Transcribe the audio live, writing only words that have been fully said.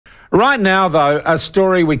Right now, though, a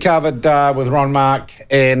story we covered with Ron Mark,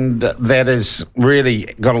 and that has really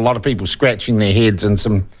got a lot of people scratching their heads and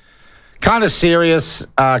some kind of serious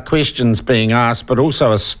questions being asked, but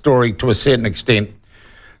also a story to a certain extent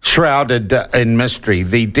shrouded in mystery.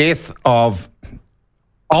 The death of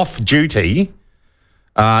off-duty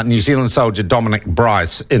New Zealand soldier Dominic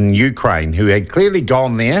Bryce in Ukraine, who had clearly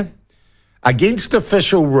gone there against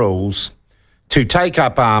official rules to take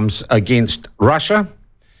up arms against Russia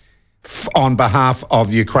on behalf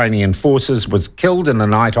of Ukrainian forces, was killed in a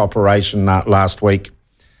night operation last week.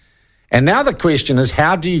 And now the question is,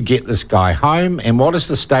 how do you get this guy home, and what is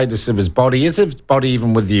the status of his body? Is his body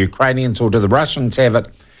even with the Ukrainians, or do the Russians have it?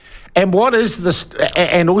 And what is this?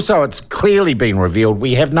 And also, it's clearly been revealed,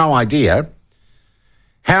 we have no idea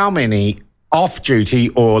how many off-duty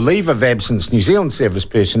or leave of absence New Zealand service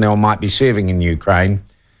personnel might be serving in Ukraine.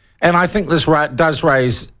 And I think this does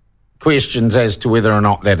raise questions as to whether or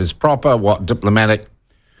not that is proper, what diplomatic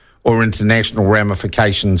or international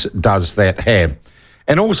ramifications does that have.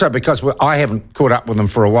 And also because I haven't caught up with him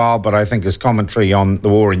for a while, but I think his commentary on the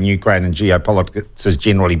war in Ukraine and geopolitics is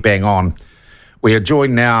generally bang on. We are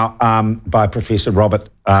joined now by Professor Robert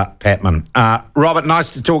Patman. Robert, nice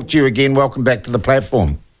to talk to you again. Welcome back to the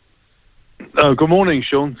platform. Good morning,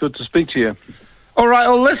 Sean. Good to speak to you. All right,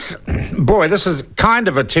 well, this is kind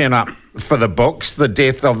of a turn-up for the books, the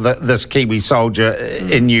death of this Kiwi soldier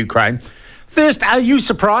in Ukraine. First, are you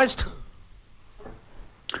surprised?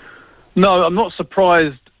 No, I'm not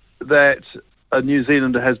surprised that a New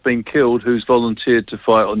Zealander has been killed who's volunteered to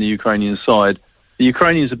fight on the Ukrainian side. The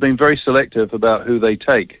Ukrainians have been very selective about who they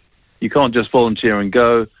take. You can't just volunteer and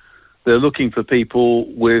go. They're looking for people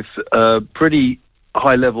with pretty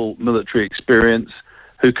high-level military experience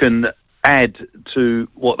who can add to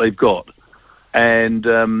what they've got. And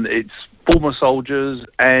it's former soldiers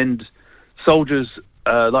and soldiers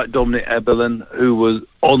like Dominic Abelen, who was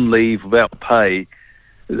on leave without pay,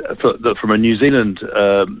 from a New Zealand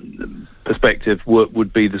perspective,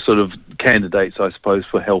 would be the sort of candidates, I suppose,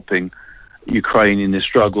 for helping Ukraine in this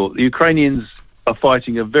struggle. The Ukrainians are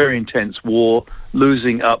fighting a very intense war,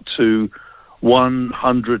 losing up to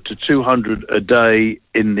 100 to 200 a day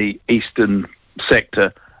in the eastern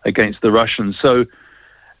sector against the Russians. So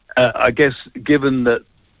I guess given that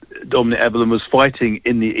Dominic Abelen was fighting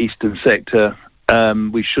in the eastern sector,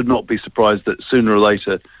 we should not be surprised that sooner or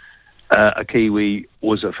later a Kiwi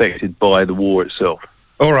was affected by the war itself.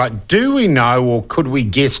 All right. Do we know, or could we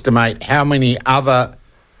guesstimate, how many other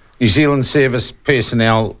New Zealand service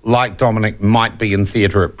personnel like Dominic might be in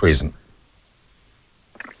theatre at present?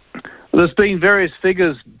 Well, there's been various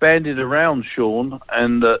figures bandied around, Sean,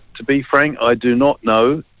 and to be frank, I do not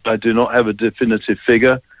know. I do not have a definitive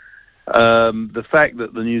figure. The fact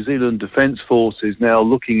that the New Zealand Defence Force is now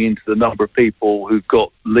looking into the number of people who've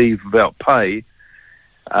got leave without pay,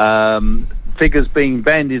 figures being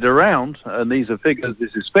bandied around, and these are figures,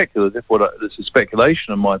 this is speculative, this is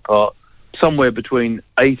speculation on my part, somewhere between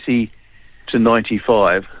 80 to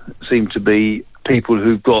 95 seem to be people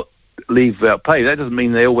who've got leave without pay. That doesn't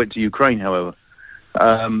mean they all went to Ukraine, however.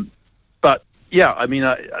 But, yeah, I mean,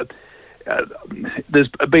 there's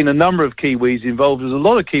been a number of Kiwis involved. There's a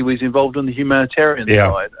lot of Kiwis involved on the humanitarian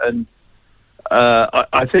side. And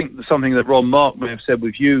I think something that Ron Mark may have said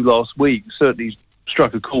with you last week certainly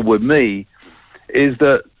struck a chord with me, is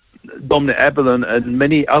that Dominic Abelen and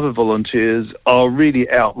many other volunteers are really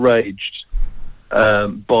outraged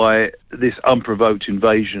by this unprovoked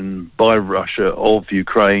invasion by Russia of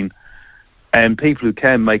Ukraine. And people who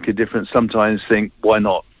can make a difference sometimes think, why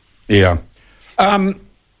not? Yeah.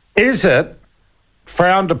 Is it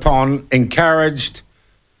frowned upon, encouraged,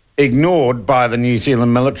 ignored by the New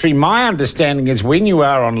Zealand military? My understanding is when you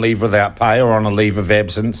are on leave without pay or on a leave of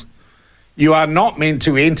absence, you are not meant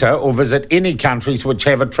to enter or visit any countries which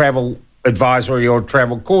have a travel advisory or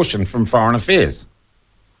travel caution from Foreign Affairs.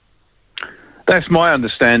 That's my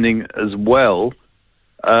understanding as well.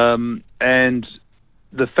 And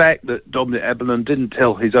the fact that Dominic Abelen didn't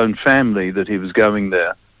tell his own family that he was going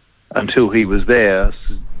there until he was there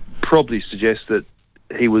probably suggests that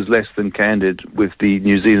he was less than candid with the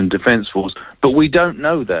New Zealand Defence Force. But we don't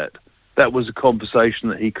know that. That was a conversation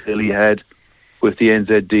that he clearly had with the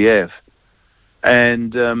NZDF.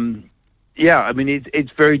 And, yeah, I mean,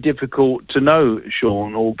 it's very difficult to know,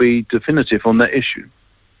 Sean, or be definitive on that issue.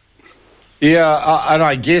 Yeah, and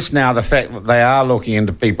I guess now the fact that they are looking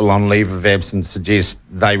into people on leave of absence suggests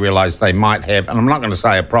they realise they might have, and I'm not going to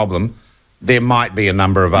say a problem, there might be a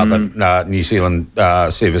number of other New Zealand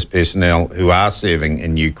service personnel who are serving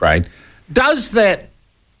in Ukraine. Does that,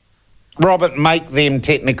 Robert, make them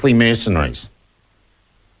technically mercenaries?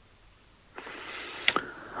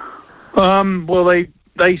 Well,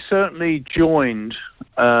 they certainly joined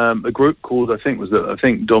a group called, I think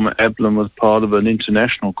Dominic Abelen was part of an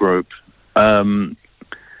international group.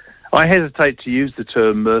 I hesitate to use the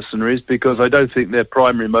term mercenaries because I don't think their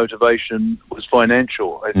primary motivation was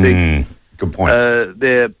financial. I think good point.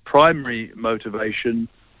 Their primary motivation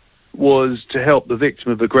was to help the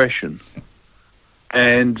victim of aggression.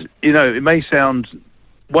 And, it may sound...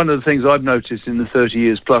 One of the things I've noticed in the 30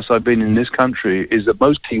 years plus I've been in this country is that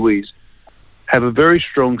most Kiwis have a very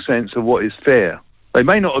strong sense of what is fair. They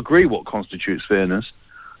may not agree what constitutes fairness,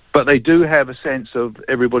 but they do have a sense of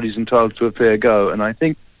everybody's entitled to a fair go. And I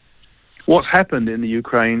think what's happened in the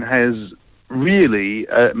Ukraine has really,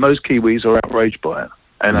 most Kiwis are outraged by it.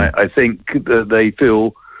 And I think that they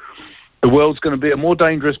feel the world's going to be a more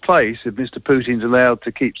dangerous place if Mr. Putin's allowed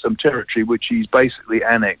to keep some territory which he's basically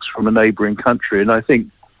annexed from a neighbouring country. And I think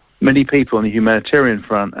many people on the humanitarian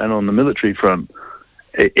front and on the military front,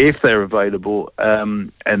 if they're available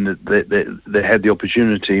and they had the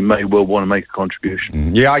opportunity, may well want to make a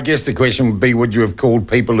contribution. Yeah, I guess the question would be, would you have called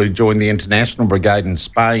people who joined the International Brigade in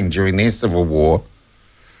Spain during their civil war,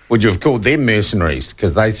 would you have called them mercenaries?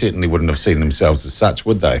 Because they certainly wouldn't have seen themselves as such,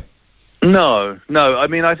 would they? No. I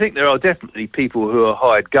mean, I think there are definitely people who are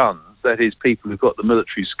hired guns, that is, people who've got the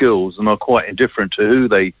military skills and are quite indifferent to who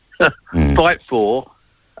they fight for,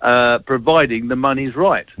 providing the money's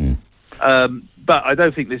right. But I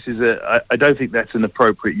don't think I don't think that's an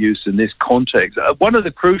appropriate use in this context. One of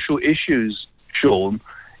the crucial issues, Sean,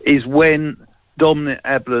 is when Dominic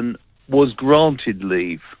Abelen was granted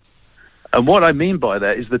leave. And what I mean by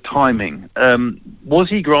that is the timing. Was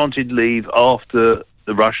he granted leave after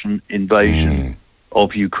the Russian invasion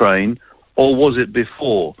of Ukraine, or was it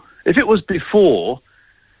before? If it was before,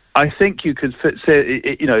 I think you could say,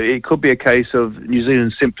 it could be a case of New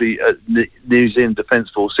Zealand Defence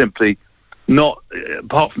Force simply not,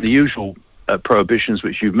 apart from the usual prohibitions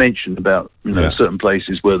which you've mentioned about certain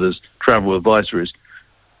places where there's travel advisories.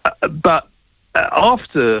 But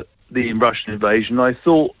after the Russian invasion, I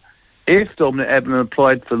thought if Dominic Abelen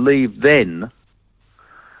applied for leave then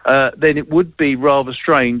it would be rather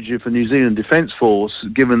strange if a New Zealand Defence Force,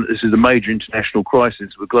 given that this is a major international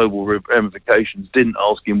crisis with global ramifications, didn't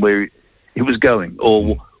ask him where he was going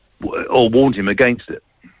or warned him against it.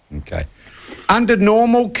 Okay. Under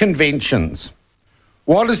normal conventions,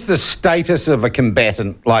 what is the status of a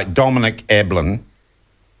combatant like Dominic Abelen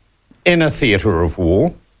in a theatre of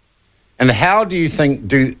war? And how do you think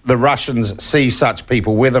do the Russians see such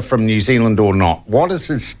people, whether from New Zealand or not? What is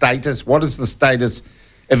his status? What is the status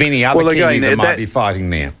of any other Kiwi that might be fighting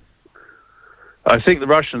there? I think the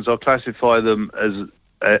Russians will classify them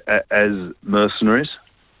as mercenaries.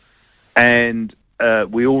 And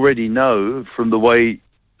we already know from the way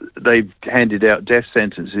they've handed out death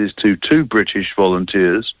sentences to 2 British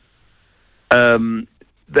volunteers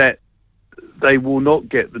that they will not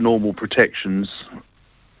get the normal protections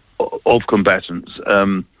of combatants.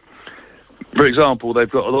 For example, they've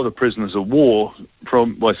got a lot of prisoners of war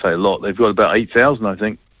I say a lot, they've got about 8,000, I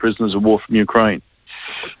think, prisoners of war from Ukraine.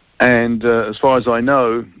 And as far as I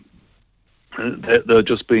know, they're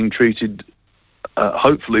just being treated,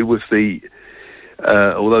 hopefully, with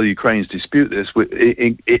although the Ukrainians dispute this,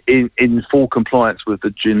 in full compliance with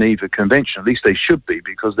the Geneva Convention. At least they should be,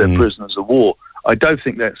 because they're prisoners of war. I don't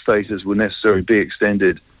think that status will necessarily be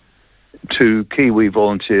extended to Kiwi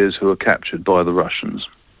volunteers who are captured by the Russians.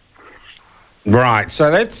 Right,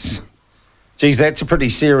 so that's a pretty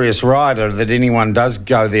serious rider that anyone does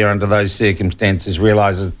go there under those circumstances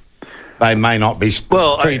realises they may not be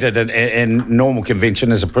treated in normal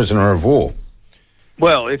convention as a prisoner of war.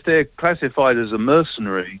 Well, if they're classified as a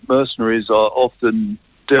mercenary, mercenaries are often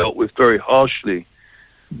dealt with very harshly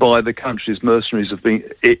by the countries mercenaries have been.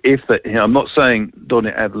 I'm not saying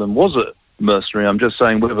Dominic Abelen was a mercenary, I'm just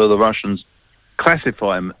saying whether the Russians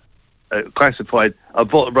classified a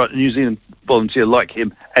New Zealand volunteer like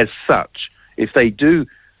him as such. If they do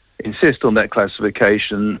insist on that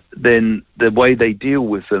classification, then the way they deal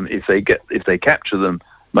with them, if they capture them,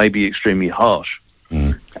 may be extremely harsh.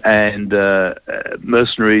 And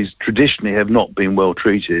mercenaries traditionally have not been well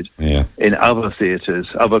treated in other theatres,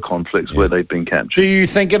 other conflicts where they've been captured. Do you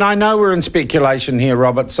think, and I know we're in speculation here,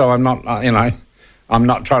 Robert, so I'm not, I'm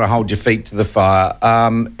not trying to hold your feet to the fire.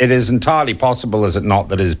 It is entirely possible, is it not,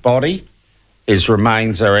 that his body, his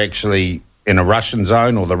remains are actually in a Russian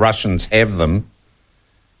zone, or the Russians have them.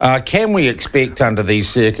 Can we expect under these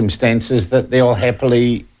circumstances that they'll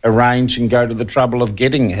happily arrange and go to the trouble of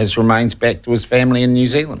getting his remains back to his family in New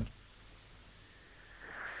Zealand?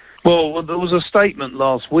 Well, there was a statement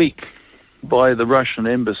last week by the Russian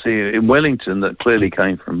embassy in Wellington that clearly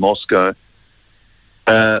came from Moscow,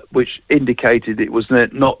 which indicated it was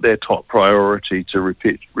not their top priority to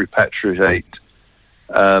repatriate,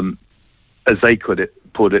 as they could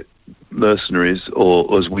put it, mercenaries,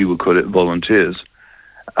 or as we would call it, volunteers,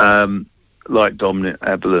 like Dominic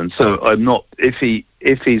Abelen. So I'm not, if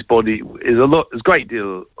his body is a great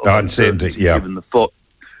deal of uncertainty, given the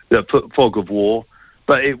fog of war,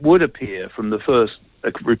 but it would appear from the first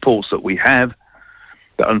reports that we have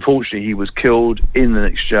that unfortunately he was killed in an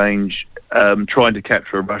exchange trying to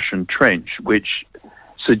capture a Russian trench, which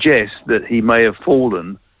suggests that he may have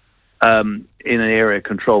fallen in an area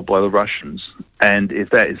controlled by the Russians. And if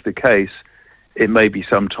that is the case, it may be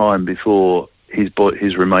some time before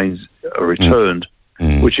his remains are returned,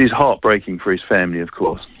 which is heartbreaking for his family, of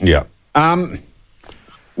course. Yeah.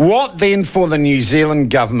 What then for the New Zealand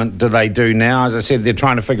government do they do now? As I said, they're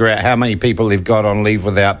trying to figure out how many people they've got on leave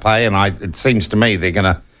without pay, and it seems to me they're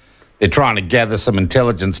trying to gather some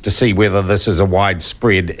intelligence to see whether this is a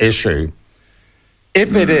widespread issue.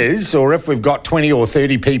 If it is, or if we've got 20 or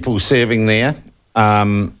 30 people serving there,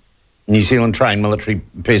 New Zealand trained military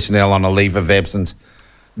personnel on a leave of absence,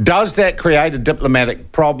 does that create a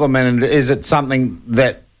diplomatic problem, and is it something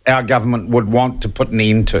that our government would want to put an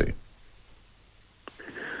end to?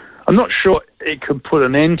 I'm not sure it can put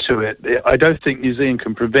an end to it. I don't think New Zealand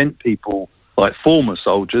can prevent people like former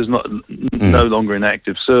soldiers, no longer in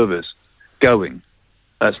active service, going.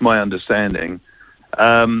 That's my understanding.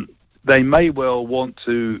 They may well want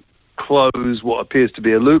to close what appears to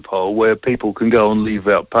be a loophole where people can go on leave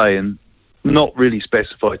without pay and not really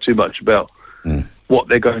specify too much about what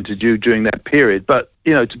they're going to do during that period. But,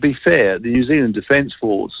 to be fair, the New Zealand Defence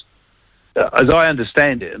Force, as I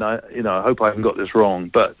understand it, and I hope I haven't got this wrong,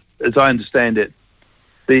 but as I understand it,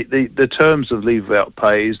 the terms of leave without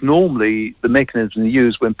pay is normally the mechanism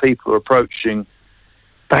used when people are approaching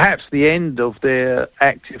perhaps the end of their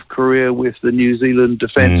active career with the New Zealand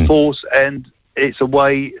Defence Force, and it's a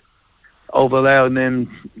way of allowing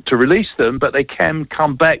them to release them, but they can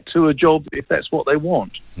come back to a job if that's what they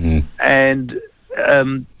want. And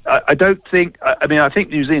I don't think, I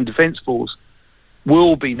think New Zealand Defence Force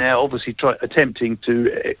will be now obviously attempting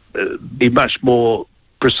to be much more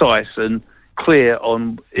precise and clear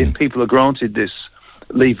on if people are granted this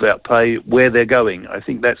leave without pay, where they're going. I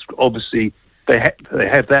think that's obviously they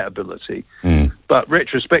have that ability, but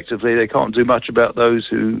retrospectively they can't do much about those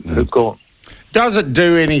who have gone. Does it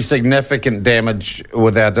do any significant damage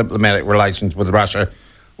with our diplomatic relations with Russia,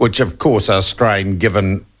 which of course are strained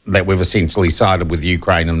given that we've essentially sided with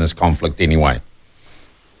Ukraine in this conflict anyway?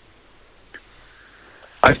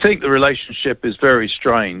 I think the relationship is very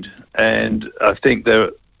strained, and I think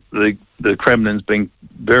the Kremlin's been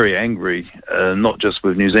very angry, not just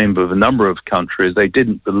with New Zealand, but with a number of countries. They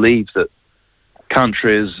didn't believe that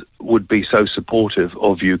countries would be so supportive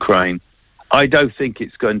of Ukraine. I don't think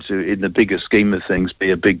it's going to, in the bigger scheme of things,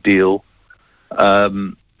 be a big deal.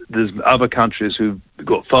 There's other countries who've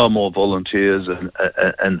got far more volunteers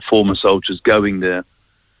and former soldiers going there.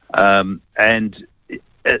 And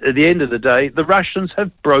at the end of the day, the Russians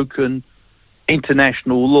have broken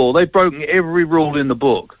international law. They've broken every rule in the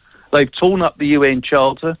book. They've torn up the UN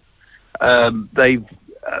Charter. They've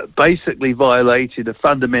basically violated a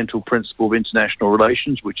fundamental principle of international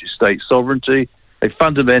relations, which is state sovereignty. They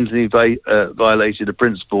fundamentally violated a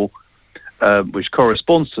principle which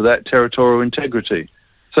corresponds to that, territorial integrity.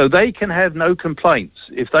 So they can have no complaints.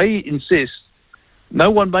 If they insist,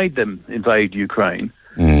 no one made them invade Ukraine.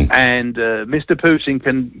 And Mr. Putin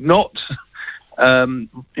can not,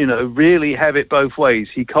 really have it both ways.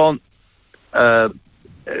 He can't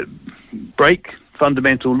break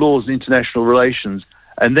fundamental laws in international relations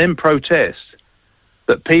and then protest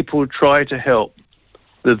that people try to help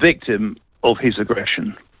the victim of his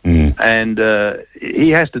aggression. And he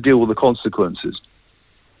has to deal with the consequences.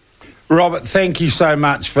 Robert, thank you so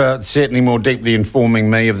much for certainly more deeply informing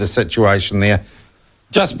me of the situation there.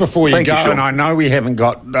 Just before you go, and I know we haven't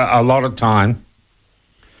got a lot of time,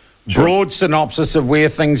 broad synopsis of where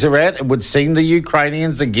things are at. It would seem the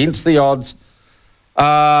Ukrainians, against the odds,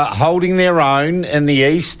 holding their own in the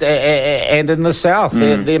east and in the south.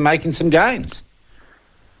 They're making some gains.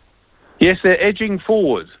 Yes, they're edging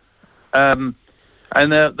forward. And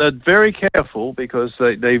they're very careful because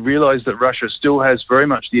they realise that Russia still has very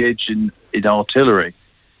much the edge in artillery.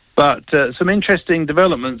 But some interesting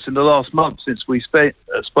developments in the last month since we spoke,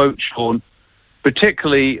 Sean,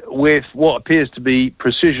 particularly with what appears to be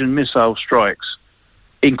precision missile strikes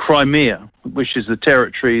in Crimea, which is the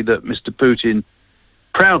territory that Mr. Putin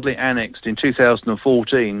proudly annexed in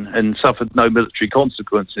 2014 and suffered no military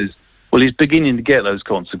consequences. Well, he's beginning to get those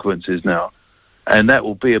consequences now, and that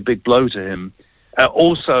will be a big blow to him.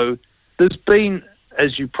 Also, there's been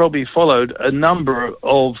as you probably followed, a number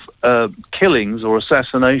of killings or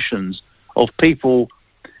assassinations of people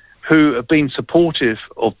who have been supportive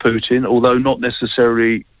of Putin, although not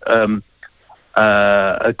necessarily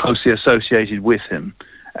closely associated with him.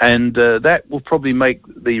 And that will probably make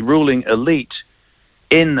the ruling elite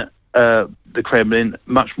in the Kremlin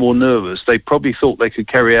much more nervous. They probably thought they could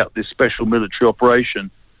carry out this special military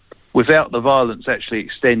operation without the violence actually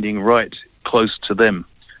extending right close to them.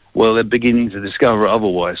 Well, they're beginning to discover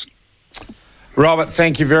otherwise. Robert,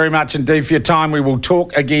 thank you very much indeed for your time. We will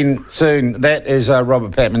talk again soon. That is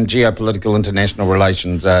Robert Patman, geopolitical international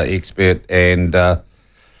relations expert, and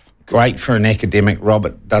great for an academic.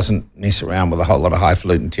 Robert doesn't mess around with a whole lot of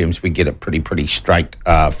highfalutin terms. We get it pretty straight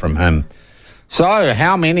from him. So,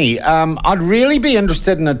 how many? I'd really be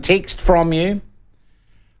interested in a text from you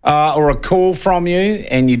or a call from you,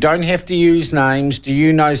 and you don't have to use names. Do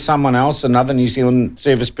you know someone else, another New Zealand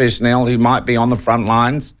service personnel who might be on the front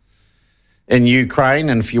lines in Ukraine?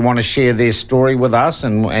 And if you want to share their story with us,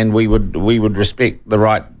 and we would respect the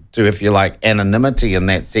right to, if you like, anonymity in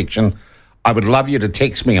that section, I would love you to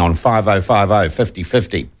text me on 5050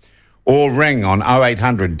 5050 or ring on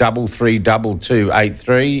 0800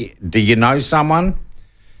 332283. Do you know someone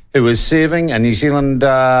who is serving, a New Zealand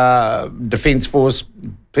Defence Force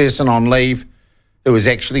person on leave who is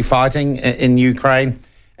actually fighting in Ukraine?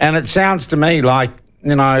 And it sounds to me like,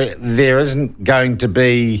 there isn't going to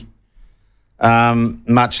be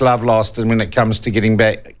much love lost when it comes to getting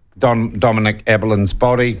back Dominic Abelen's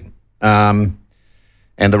body.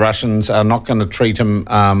 And the Russians are not going to treat him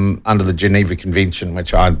under the Geneva Convention,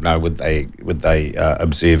 which I don't know would they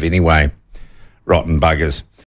observe anyway. Rotten buggers.